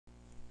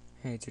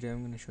Hey, today I'm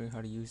going to show you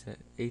how to use the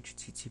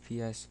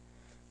HTTPS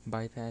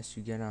bypass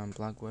you get on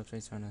block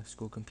websites on a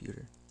school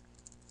computer.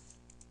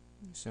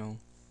 So,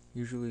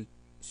 usually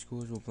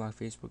schools will block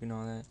Facebook and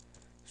all that,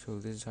 so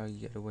this is how you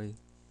get around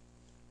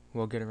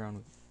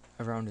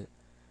it.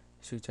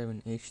 So you type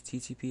in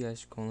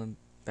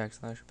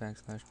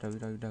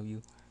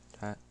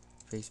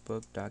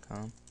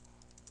https://www.facebook.com,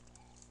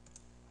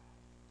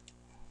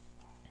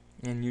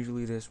 and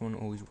usually this one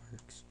always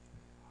works.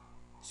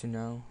 So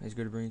now it's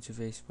going to bring you to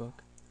Facebook.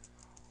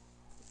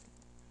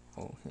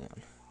 Oh, hang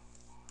on.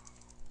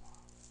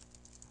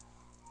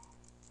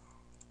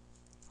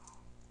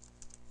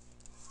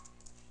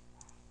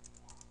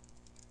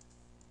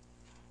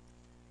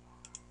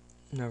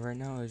 Now right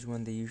now is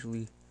when they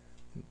usually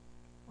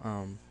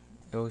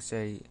it will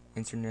say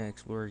Internet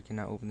Explorer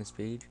cannot open this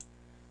page.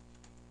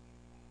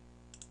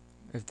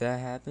 If that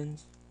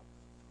happens,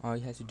 all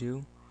you have to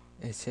do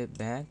is hit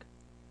back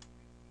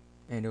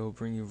and it will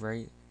bring you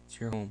right to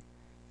your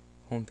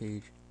home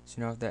page.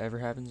 So now if that ever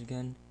happens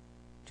again,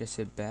 just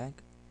hit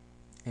back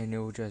and it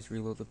will just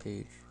reload the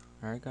page.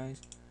 Alright guys,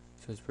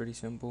 so it's pretty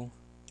simple.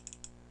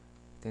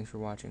 Thanks for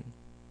watching.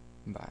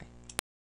 Bye.